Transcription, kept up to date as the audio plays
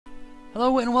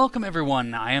Hello and welcome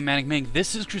everyone, I am ManicMink.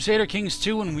 This is Crusader Kings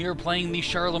 2 and we are playing the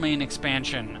Charlemagne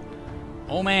expansion.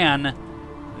 Oh man,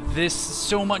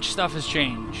 so much stuff has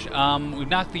changed. We've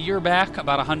knocked the year back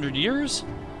about 100 years.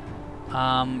 You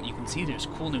can see there's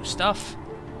cool new stuff.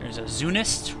 There's a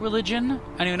Zunist religion.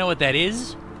 I don't even know what that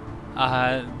is.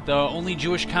 The only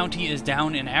Jewish county is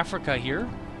down in Africa here.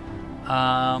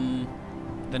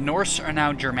 The Norse are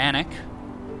now Germanic.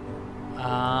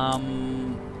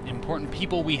 Important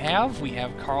people we have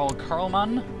Karl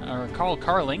Karling,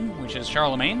 which is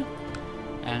Charlemagne,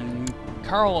 and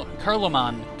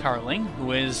Carloman Karling,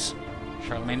 who is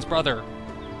Charlemagne's brother.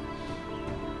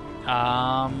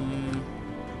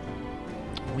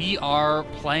 We are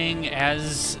playing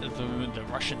as the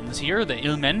Russians here, the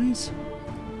Ilmens.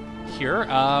 Here,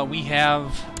 we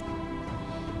have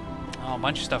a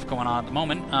bunch of stuff going on at the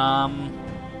moment.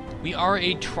 We are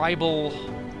a tribal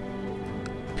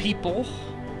people.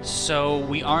 So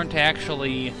we aren't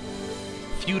actually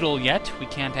feudal yet. We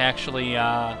can't actually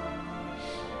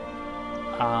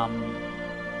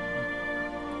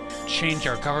change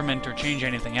our government or change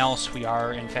anything else. We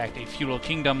are, in fact, a feudal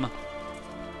kingdom.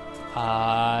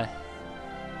 Or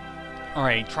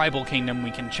a tribal kingdom. We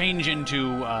can change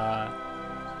into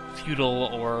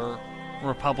feudal or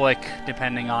republic,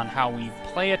 depending on how we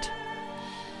play it.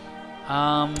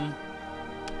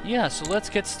 Yeah, so let's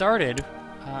get started.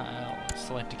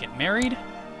 Select to get married.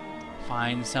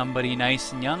 Find somebody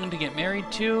nice and young to get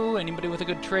married to. Anybody with a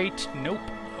good trait? Nope.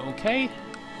 Okay.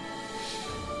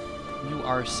 You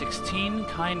are 16.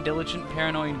 Kind, diligent,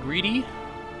 paranoid, greedy.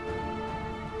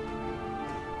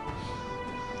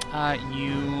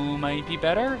 You might be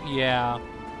better? Yeah.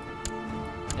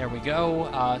 There we go.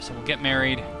 So we'll get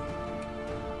married.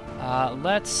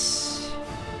 Let's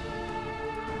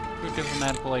do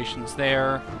diplomatic relations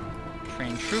there.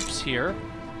 Train troops here.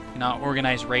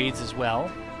 Organize raids as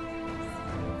well.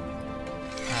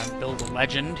 Build a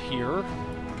legend here.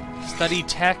 Study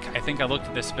tech. I think I looked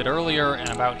at this a bit earlier, and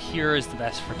about here is the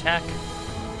best for tech.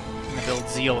 I'm going to build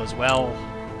zeal as well.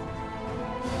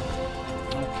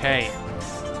 Okay.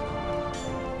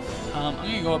 I'm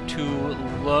going to go up to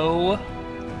low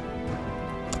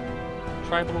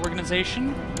tribal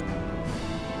organization.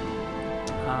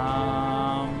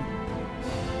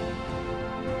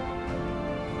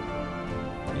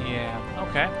 Yeah,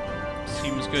 okay.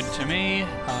 Seems good to me.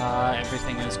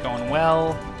 Everything is going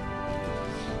well.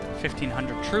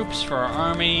 1,500 troops for our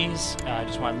armies. I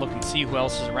just want to look and see who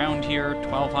else is around here.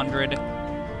 1,200.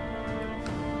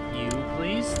 You,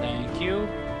 please. Thank you.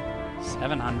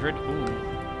 700. Ooh.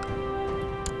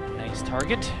 Nice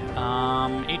target.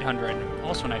 800.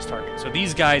 Also a nice target. So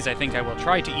these guys I think I will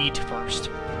try to eat first.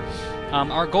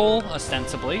 Our goal,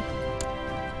 ostensibly,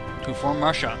 to form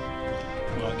Russia.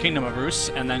 Well, Kingdom of Rus,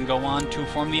 and then go on to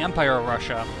form the Empire of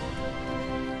Russia.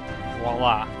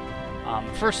 Voila.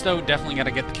 First, though, definitely got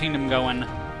to get the kingdom going.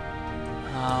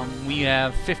 We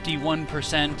have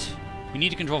 51%. We need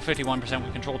to control 51%.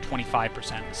 We control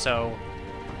 25%. So,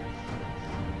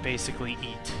 basically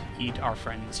eat our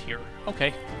friends here.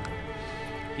 Okay.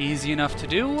 Easy enough to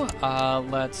do.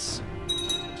 Let's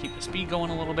keep the speed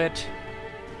going a little bit.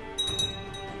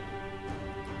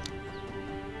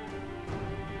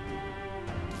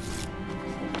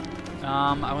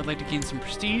 I would like to gain some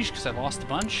prestige, because I lost a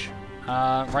bunch.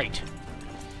 Right.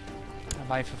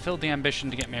 Have I fulfilled the ambition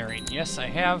to get married? Yes, I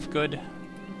have. Good.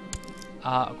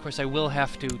 Of course, I will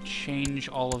have to change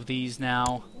all of these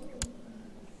now,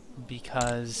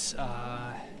 because,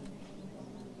 of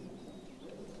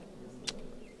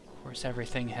course,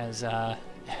 everything has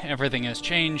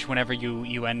changed. Whenever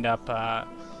you end up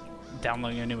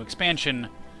downloading a new expansion,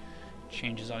 it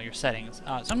changes all your settings.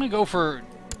 So I'm going to go for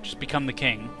just become the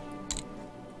king.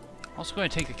 Also going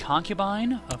to take the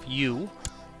concubine of you,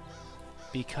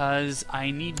 because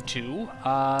I need to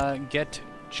get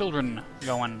children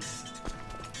going.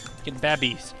 Get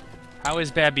babbies. How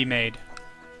is babby made?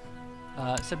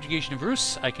 Subjugation of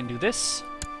Rus. I can do this.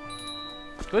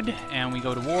 Good. And we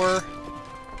go to war.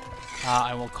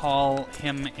 I will call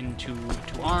him into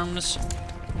arms,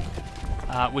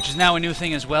 which is now a new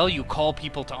thing as well. You call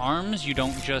people to arms. You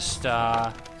don't just...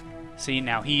 See,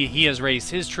 now he has raised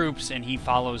his troops, and he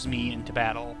follows me into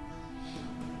battle.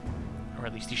 Or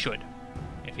at least he should,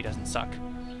 if he doesn't suck.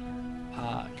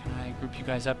 Can I group you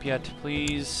guys up yet,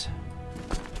 please?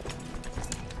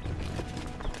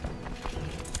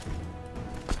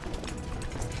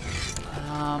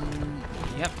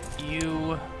 Yep,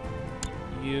 you,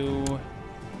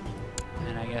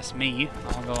 and I guess me.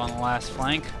 I'll go on the last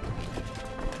flank.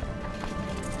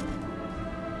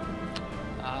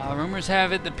 Rumors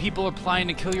have it that people are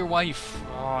planning to kill your wife.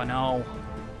 Oh no.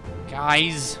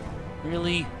 Guys.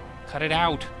 Really? Cut it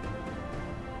out.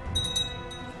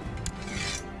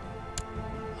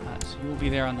 So you will be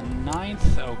there on the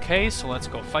 9th. Okay, so let's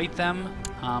go fight them.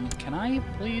 Can I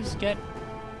please get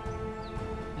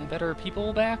my better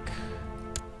people back?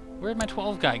 Where'd my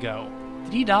 12 guy go?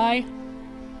 Did he die?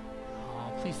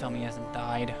 Oh, please tell me he hasn't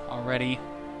died already.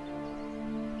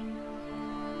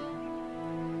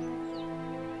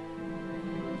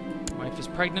 Wife is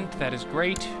pregnant. That is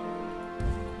great.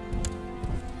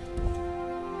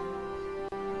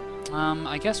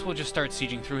 I guess we'll just start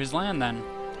sieging through his land then.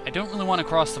 I don't really want to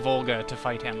cross the Volga to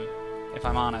fight him, if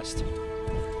I'm honest.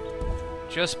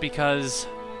 Just because,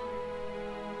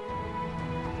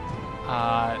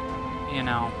 you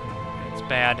know, it's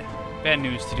bad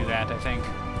news to do that, I think.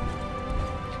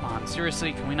 Come on,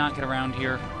 seriously, can we not get around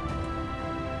here?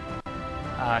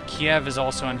 Kiev is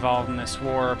also involved in this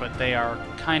war, but they are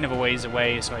kind of a ways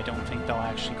away, so I don't think they'll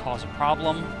actually cause a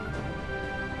problem.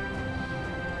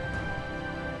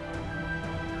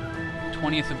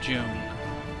 20th of June.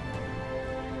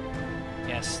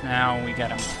 Yes, now we get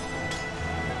him.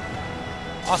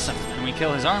 Awesome, and we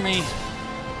kill his army.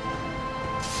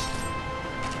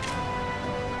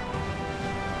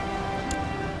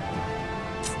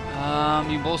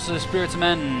 You bolster the spirits of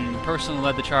men. You personally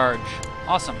led the charge.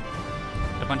 Awesome.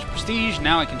 Got a bunch of prestige.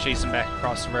 Now I can chase him back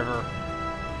across the river.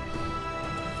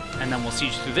 And then we'll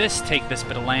siege through this, take this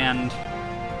bit of land.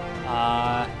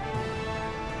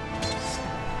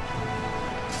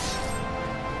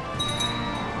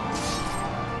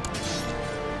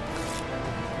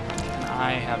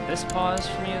 I have this pause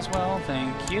for me as well,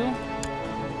 thank you.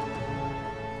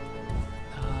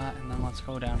 And then let's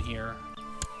go down here.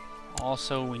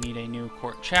 Also, we need a new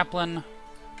court chaplain.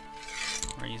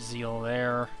 Raise zeal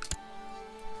there.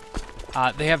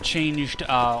 They have changed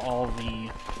all the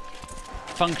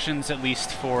functions, at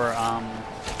least for oh,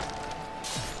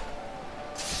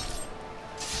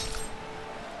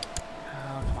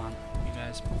 come on, you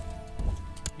guys.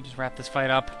 You just wrap this fight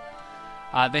up.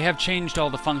 They have changed all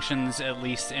the functions, at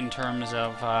least in terms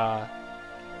of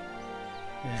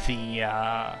the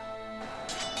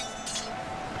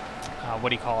what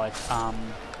do you call it?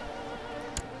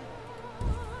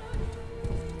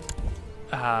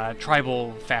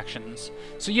 Tribal factions.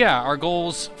 So yeah, our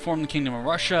goals: form the Kingdom of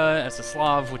Russia as a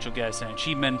Slav, which will get us an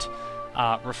achievement.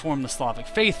 Reform the Slavic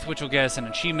faith, which will get us an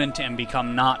achievement, and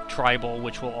become not tribal,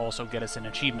 which will also get us an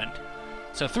achievement.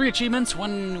 So 3 achievements,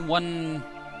 one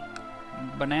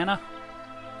banana,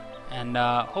 and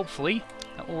hopefully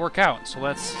that will work out. So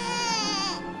let's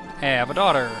have a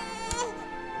daughter.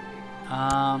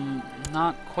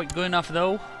 Not quite good enough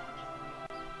though.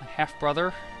 A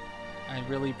half-brother. I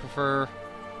really prefer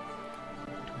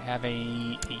to have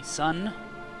a son.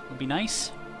 Would be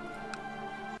nice.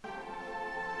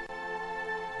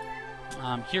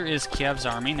 Here is Kiev's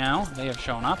army now. They have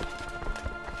shown up.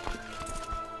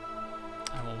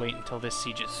 I will wait until this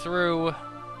siege is through.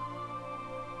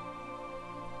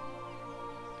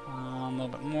 A little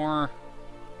bit more.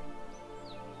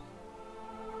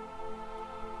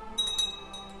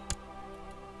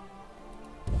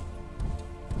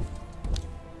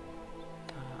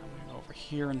 Go over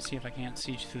here and see if I can't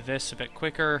siege through this a bit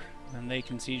quicker. Then they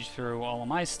can siege through all of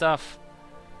my stuff.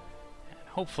 And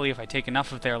hopefully, if I take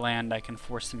enough of their land, I can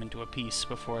force them into a peace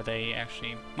before they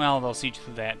actually... Well, they'll siege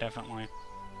through that, definitely.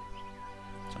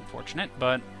 It's unfortunate,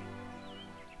 but...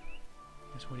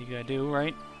 That's what you gotta do,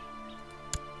 right?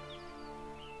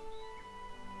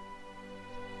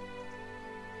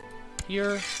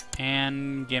 Here,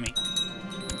 and gimme.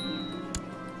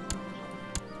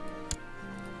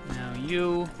 Now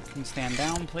you can stand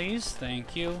down, please.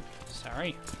 Thank you.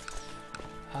 Sorry.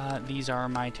 These are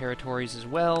my territories as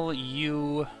well.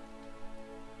 You...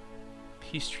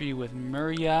 Peace treaty with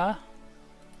Muria.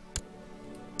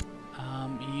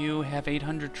 You have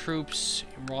 800 troops.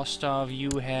 In Rostov,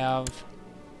 you have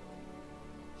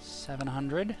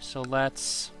 700. So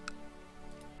let's...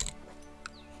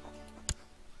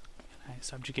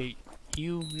 subjugate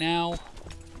you now.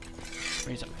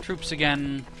 Raise up my troops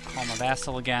again. Call my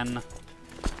vassal again.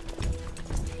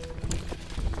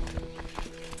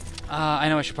 I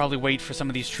know I should probably wait for some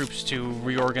of these troops to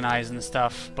reorganize and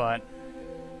stuff, but...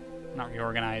 Not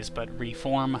reorganize, but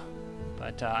reform.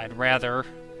 But I'd rather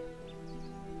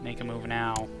make a move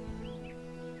now.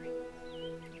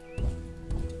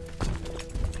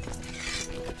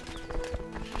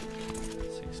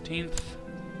 '16th.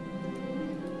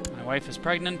 My wife is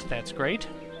pregnant, that's great.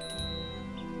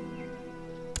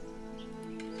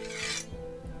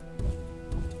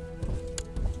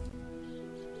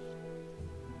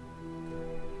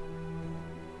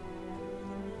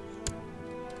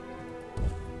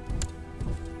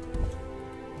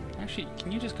 Actually,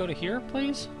 can you just go to here,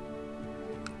 please?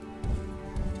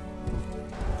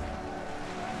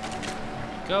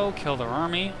 There we go, kill their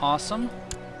army, awesome.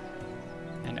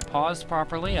 And it paused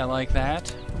properly, I like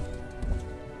that.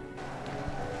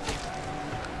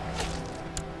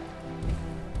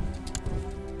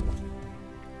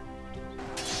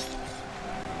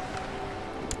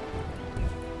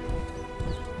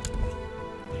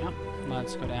 Yep,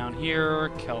 let's go down here,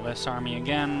 kill this army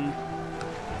again.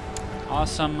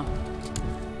 Awesome.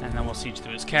 And then we'll siege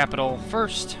through his capital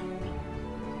first,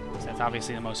 because that's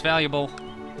obviously the most valuable.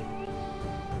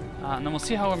 And then we'll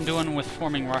see how I'm doing with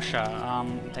forming Russia.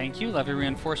 Thank you. Levy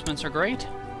reinforcements are great.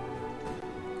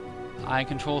 I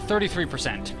control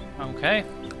 33%. Okay.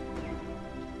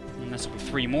 And this will be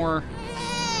 3 more.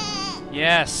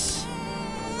 Yes!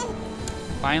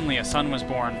 Finally, a son was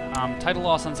born. Title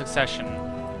loss on succession.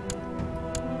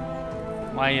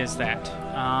 Why is that?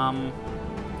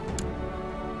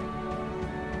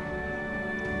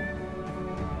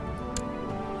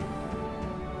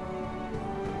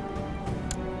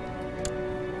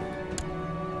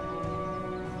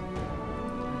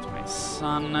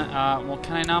 Son, well,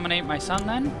 can I nominate my son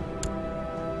then?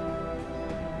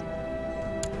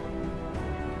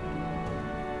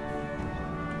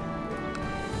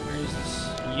 Where is this?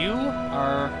 You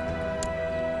are...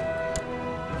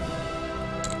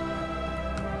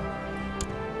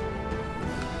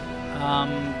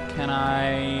 can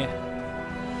I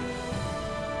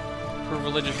approve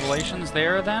religious relations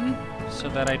there then? So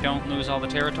that I don't lose all the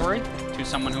territory to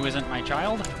someone who isn't my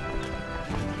child?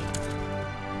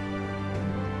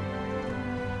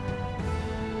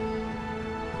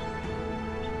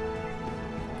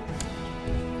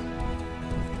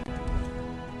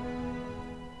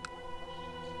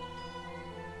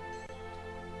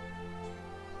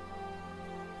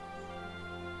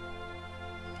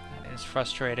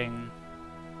 Frustrating.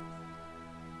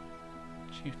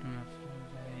 Chieftain of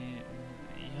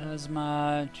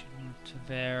Yasma, Chieftain of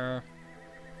there.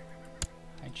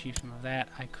 High Chieftain of that.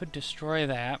 I could destroy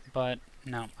that, but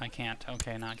no, I can't.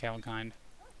 Okay, not Galkind.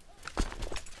 I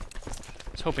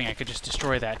was hoping I could just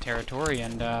destroy that territory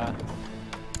and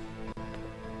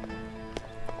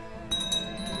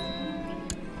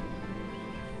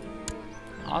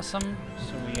awesome.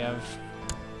 So we have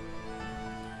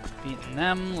beaten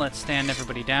them. Let's stand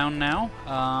everybody down now.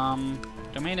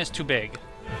 Domain is too big.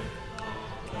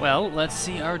 Well, let's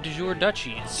see our de jure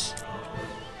duchies.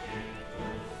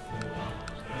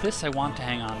 This I want to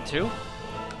hang on to.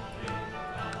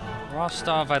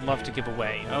 Rostov I'd love to give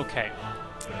away. Okay.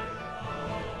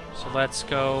 So let's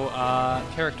go,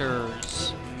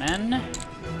 characters. Men.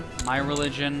 My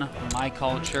religion. My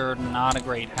culture. Not a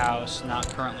great house. Not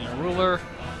currently a ruler.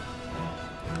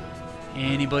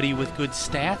 Anybody with good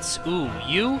stats? Ooh,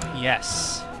 you?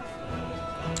 Yes.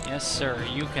 Yes, sir.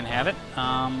 You can have it.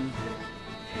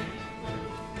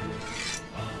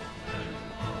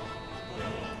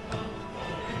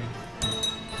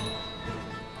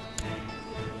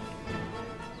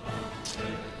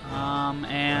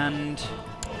 And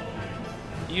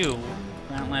you.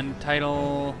 Grantland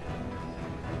title.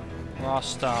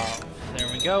 Rostov. There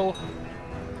we go.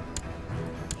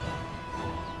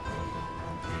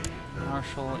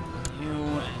 Marshal, you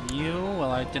and you.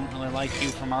 Well, I didn't really like you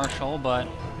for Marshal, but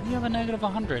you have a negative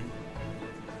 100.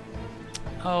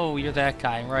 Oh, you're that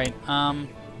guy, right. Can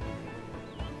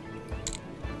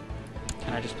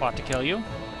I just plot to kill you?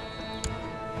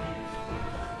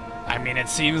 I mean, it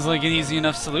seems like an easy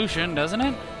enough solution, doesn't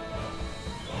it?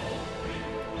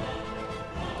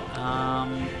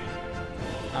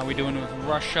 How are we doing with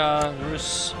Russia?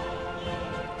 Rus?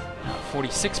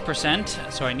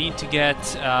 46%, so I need to get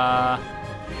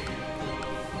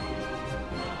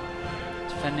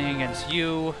defending against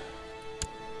you.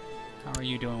 How are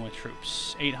you doing with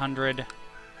troops? 800.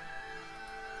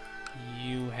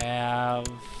 You have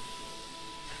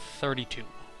 32.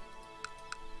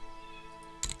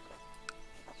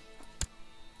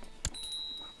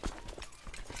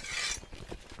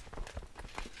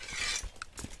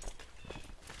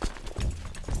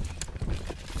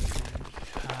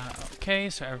 Okay,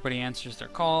 so everybody answers their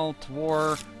call to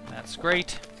war. That's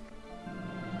great.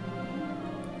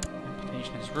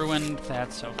 Reputation is ruined.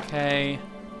 That's okay.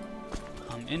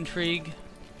 Intrigue.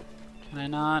 Can I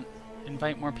not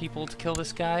invite more people to kill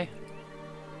this guy?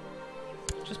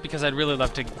 Just because I'd really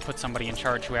love to put somebody in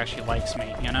charge who actually likes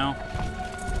me, you know?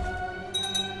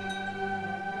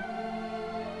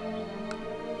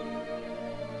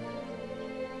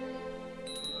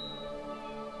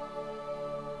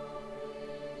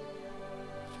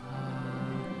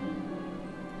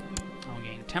 I'll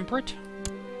gain temperate.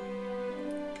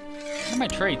 I'm my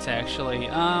traits, actually?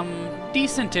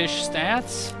 Decent-ish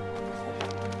stats.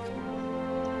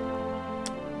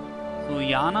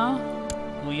 Uliana,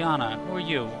 who are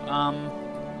you?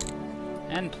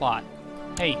 End plot.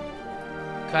 Hey,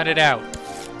 cut it out.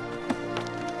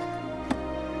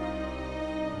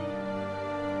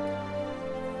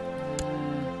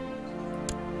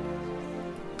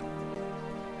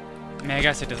 I mean, I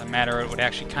guess it doesn't matter. It would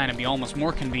actually kind of be almost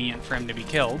more convenient for him to be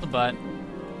killed, but...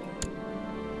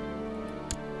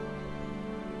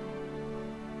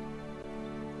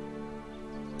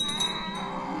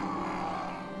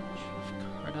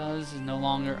 Is no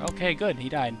longer... Okay, good. He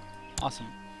died. Awesome.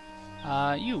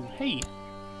 You. Hey.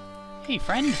 Hey,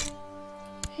 friend.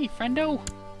 Hey, friendo.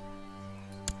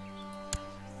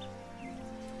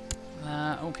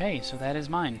 Okay, so that is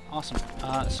mine. Awesome.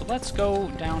 So let's go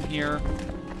down here.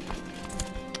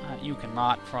 You can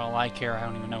rot for all I care. I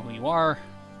don't even know who you are.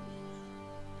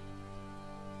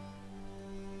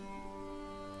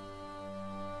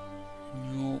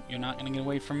 No, you're not gonna get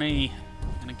away from me.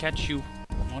 I'm gonna catch you.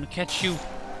 I wanna catch you.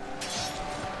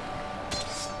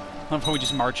 I love how we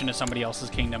just march into somebody else's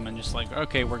kingdom and just like,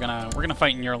 okay, we're gonna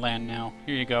fight in your land now.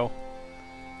 Here you go.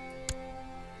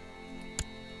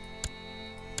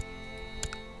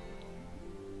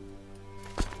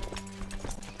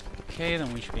 Okay,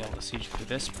 then we should be able to siege through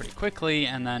this pretty quickly,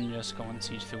 and then just go and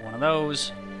siege through one of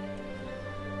those.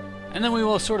 And then we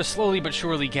will sort of slowly but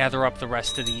surely gather up the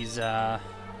rest of these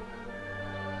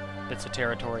bits of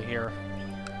territory here.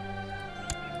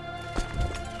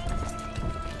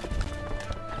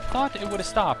 Thought it would have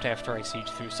stopped after I sieged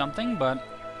through something, but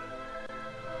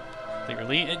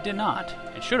clearly it did not.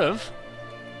 It should have.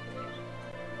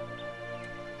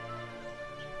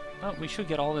 But we should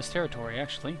get all this territory,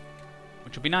 actually,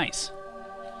 which would be nice.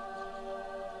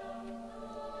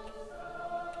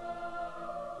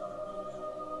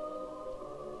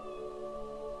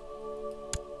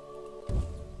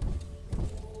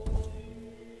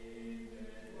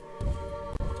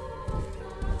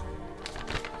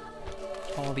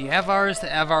 The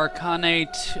Avar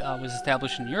Khanate was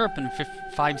established in Europe in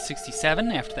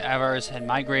 567 after the Avars had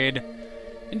migrated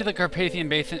into the Carpathian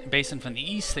Basin from the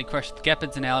east. They crushed the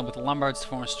Gepids and allied with the Lombards to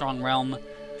form a strong realm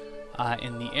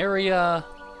in the area.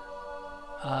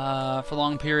 For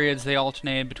long periods, they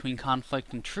alternated between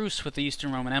conflict and truce with the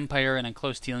Eastern Roman Empire and in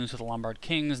close dealings with the Lombard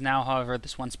kings. Now, however,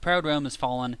 this once proud realm has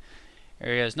fallen. The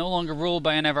area is no longer ruled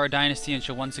by an Avar dynasty and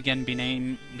shall once again be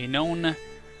known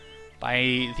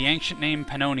by the ancient name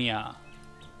Pannonia,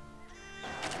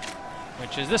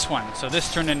 which is this one. So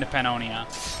this turned into Pannonia.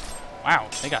 Wow,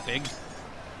 they got big. I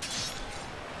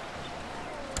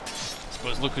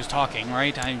suppose look who's talking,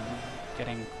 right? I'm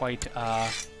getting quite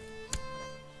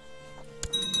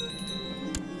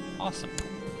awesome.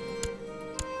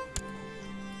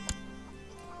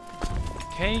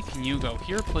 Okay, can you go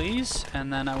here, please?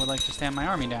 And then I would like to stand my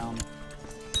army down.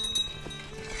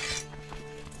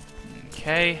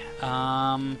 Okay,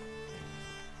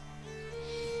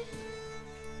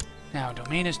 now,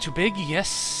 domain is too big,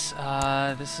 yes.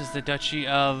 This is the Duchy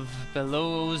of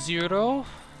Belozero.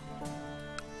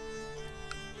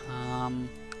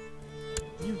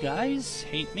 You guys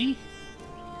hate me?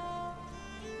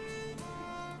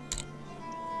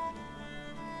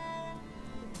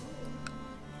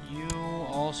 You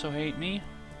also hate me?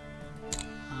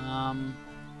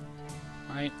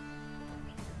 Right?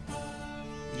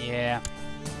 Yeah.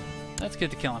 Let's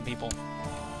get to killing people.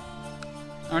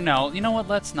 Or no, you know what?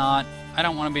 Let's not. I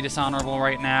don't want to be dishonorable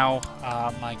right now.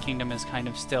 My kingdom is kind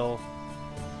of still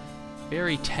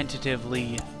very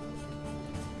tentatively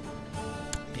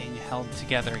being held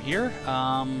together here.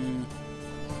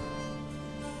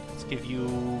 Let's give you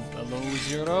below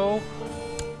 0.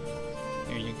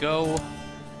 Here you go.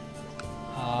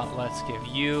 Let's give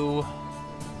you...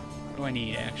 What do I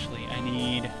need, actually? I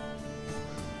need...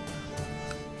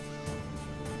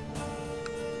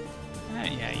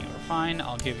 Yeah, you are fine.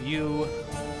 I'll give you...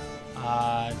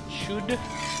 Chud.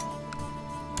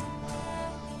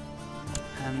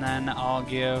 And then I'll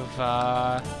give,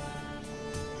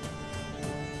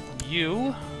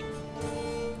 you...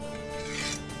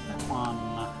 Come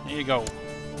on. There you go.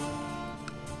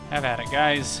 Have at it,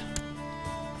 guys.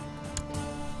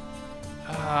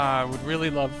 I would really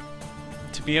love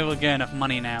to be able to get enough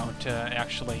money now to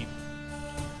actually...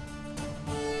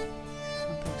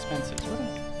 Monthly expenses.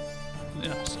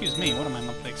 Excuse me, what are my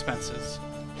monthly expenses?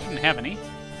 Shouldn't have any.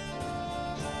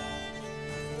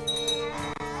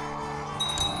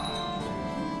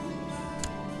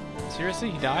 Seriously,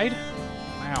 he died?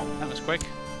 Wow, that was quick.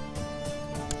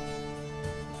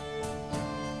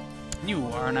 You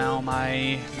are now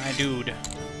my dude.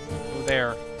 Go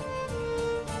there.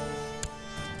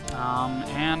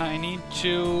 And I need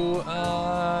to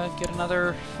get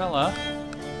another fella.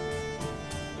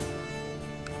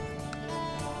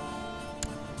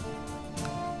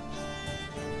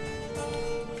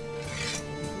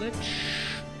 Lich.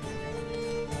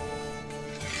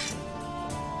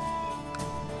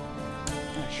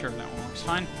 Yeah, sure, that one works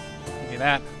fine. Give me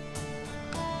that.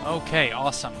 Okay,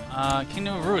 awesome.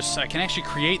 Kingdom of Rus. I can actually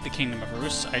create the Kingdom of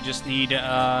Rus. I just need, you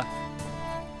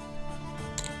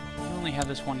only have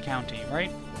this one county,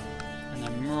 right? And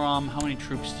then Muram, how many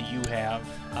troops do you have?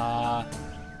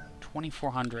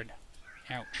 2,400.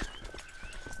 Ouch.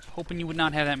 Hoping you would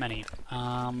not have that many.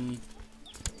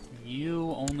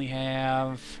 You only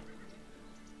have...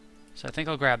 So I think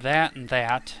I'll grab that and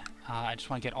that. I just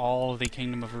want to get all of the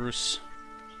Kingdom of Rus.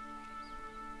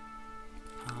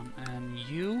 And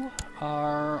you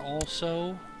are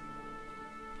also...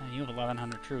 you have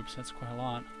 1,100 troops. That's quite a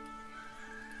lot.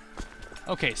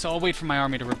 Okay, so I'll wait for my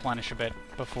army to replenish a bit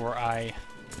before I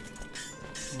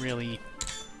really...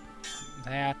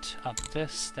 That, up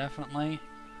this, definitely.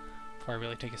 Before I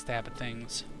really take a stab at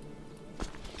things.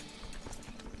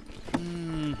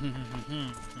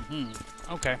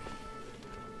 Okay.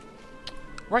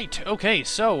 Right, okay,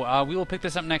 so we will pick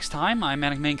this up next time. I'm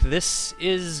ManicMink. This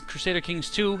is Crusader Kings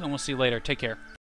 2, and we'll see you later. Take care.